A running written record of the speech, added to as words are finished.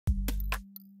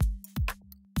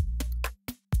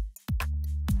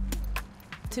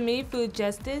To me, food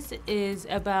justice is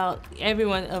about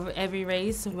everyone of every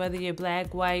race, whether you're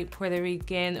black, white, Puerto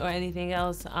Rican, or anything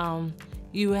else.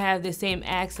 You have the same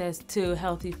access to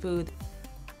healthy food.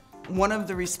 One of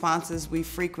the responses we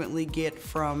frequently get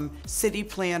from city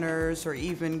planners or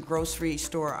even grocery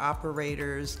store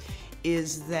operators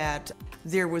is that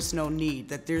there was no need,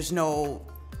 that there's no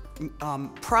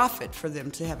profit for them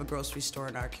to have a grocery store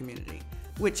in our community,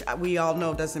 which we all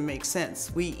know doesn't make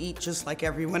sense. We eat just like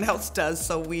everyone else does,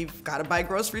 so we've got to buy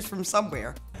groceries from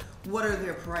somewhere. What are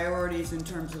their priorities in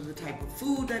terms of the type of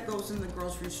food that goes in the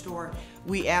grocery store?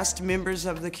 We asked members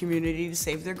of the community to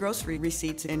save their grocery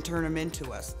receipts and turn them in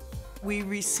to us. We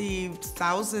received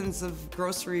thousands of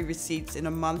grocery receipts in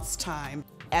a month's time.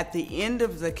 At the end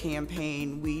of the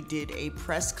campaign, we did a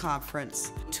press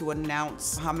conference to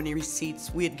announce how many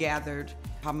receipts we had gathered,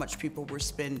 how much people were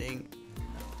spending.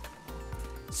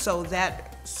 So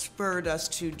that spurred us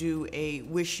to do a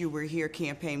Wish You Were Here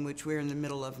campaign, which we're in the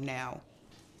middle of now.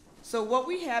 So what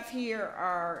we have here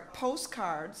are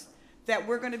postcards that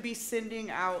we're going to be sending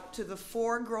out to the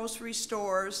 4 grocery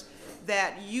stores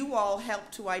that you all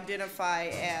helped to identify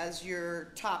as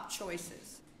your top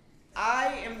choices. I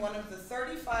am one of the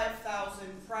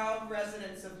 35,000 proud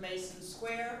residents of Mason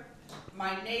Square.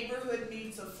 My neighborhood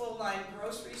needs a full-line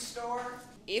grocery store.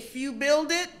 If you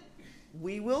build it,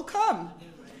 we will come.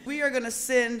 We are going to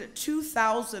send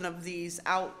 2,000 of these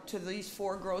out to these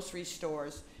 4 grocery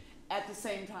stores at the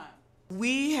same time.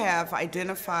 We have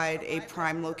identified a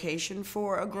prime location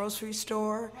for a grocery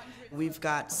store. We've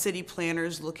got city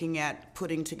planners looking at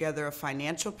putting together a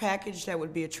financial package that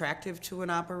would be attractive to an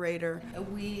operator.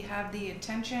 We have the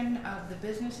attention of the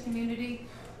business community,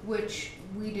 which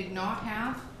we did not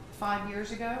have 5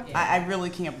 years ago. I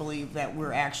really can't believe that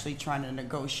we're actually trying to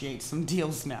negotiate some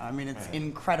deals now. I mean, it's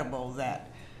incredible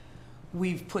that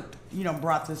we've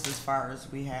brought this as far as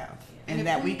we have, and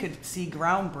that we could see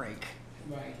ground break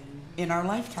in our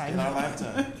lifetime.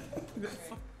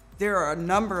 There are a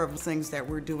number of things that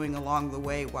we're doing along the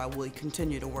way while we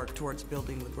continue to work towards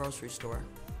building the grocery store.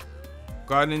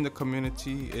 Gardening the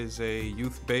Community is a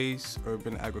youth-based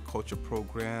urban agriculture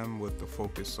program with a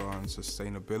focus on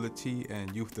sustainability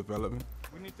and youth development.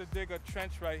 We need to dig a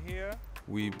trench right here.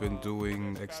 We've been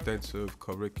doing extensive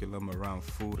curriculum around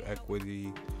food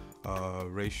equity,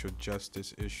 racial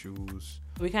justice issues.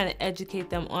 We kind of educate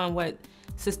them on what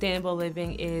sustainable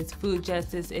living is, food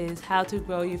justice is, how to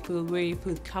grow your food, where your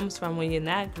food comes from when you're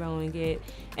not growing it,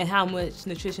 and how much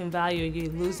nutrition value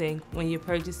you're losing when you're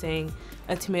purchasing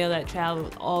a tomato that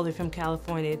traveled all the way from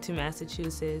California to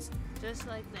Massachusetts. Just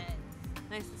like that.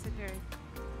 Nice and secure.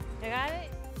 You got it?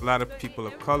 A lot of people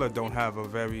of color don't have a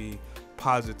very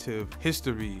positive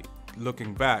history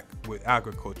looking back with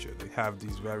agriculture. They have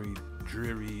these very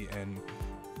dreary and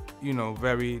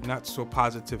very not so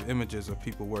positive images of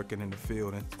people working in the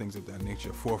field and things of that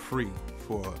nature for free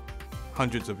for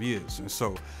hundreds of years. And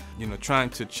so, trying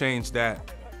to change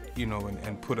that,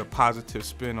 and put a positive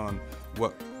spin on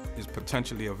what is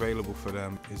potentially available for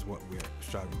them is what we're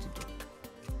striving to do.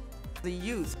 The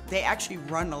youth, they actually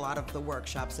run a lot of the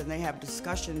workshops, and they have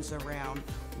discussions around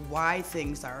why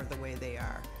things are the way they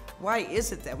are. Why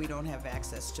is it that we don't have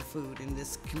access to food in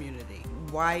this community?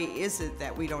 Why is it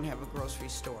that we don't have a grocery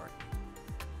store?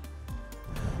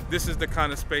 This is the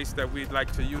kind of space that we'd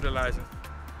like to utilize.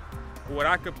 What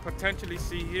I could potentially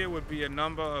see here would be a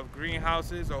number of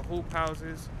greenhouses or hoop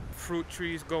houses, fruit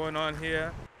trees going on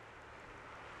here.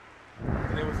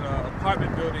 There was an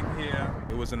apartment building here.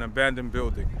 It was an abandoned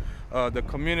building. The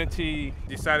community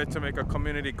decided to make a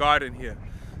community garden here.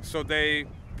 So they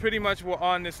pretty much were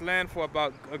on this land for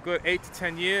about a good 8 to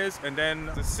 10 years, and then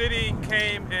the city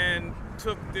came and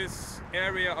took this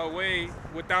area away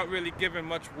without really giving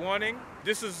much warning.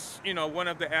 This is, one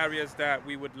of the areas that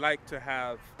we would like to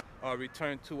have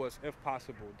returned to us if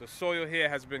possible. The soil here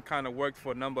has been kind of worked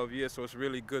for a number of years, so it's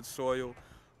really good soil.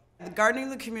 The Gardening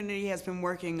the Community has been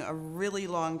working a really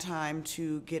long time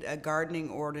to get a gardening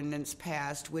ordinance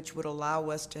passed, which would allow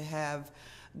us to have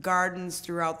gardens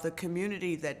throughout the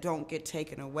community that don't get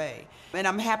taken away. And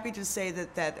I'm happy to say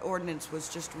that that ordinance was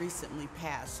just recently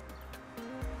passed.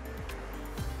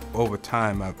 Over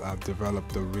time, I've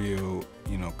developed a real,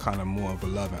 kind of more of a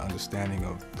love and understanding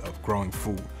of growing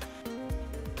food.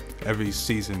 Every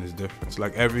season is different. It's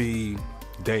like every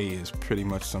day is pretty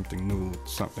much something new,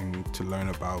 something to learn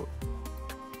about.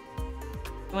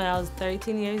 When I was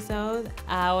 13 years old,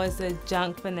 I was a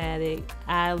junk fanatic.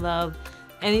 I loved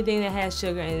anything that has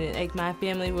sugar in it. Like, my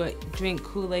family would drink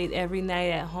Kool-Aid every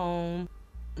night at home.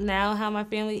 Now how my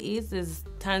family eats is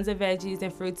tons of veggies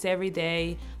and fruits every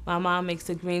day. My mom makes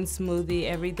a green smoothie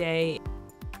every day.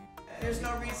 There's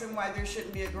no reason why there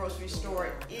shouldn't be a grocery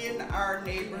store in our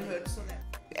neighborhood. So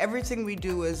that everything we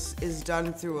do is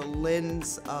done through a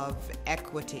lens of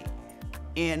equity.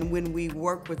 And when we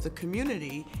work with the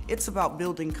community, it's about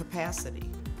building capacity.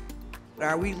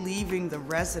 Are we leaving the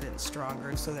residents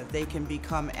stronger so that they can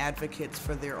become advocates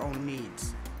for their own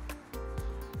needs?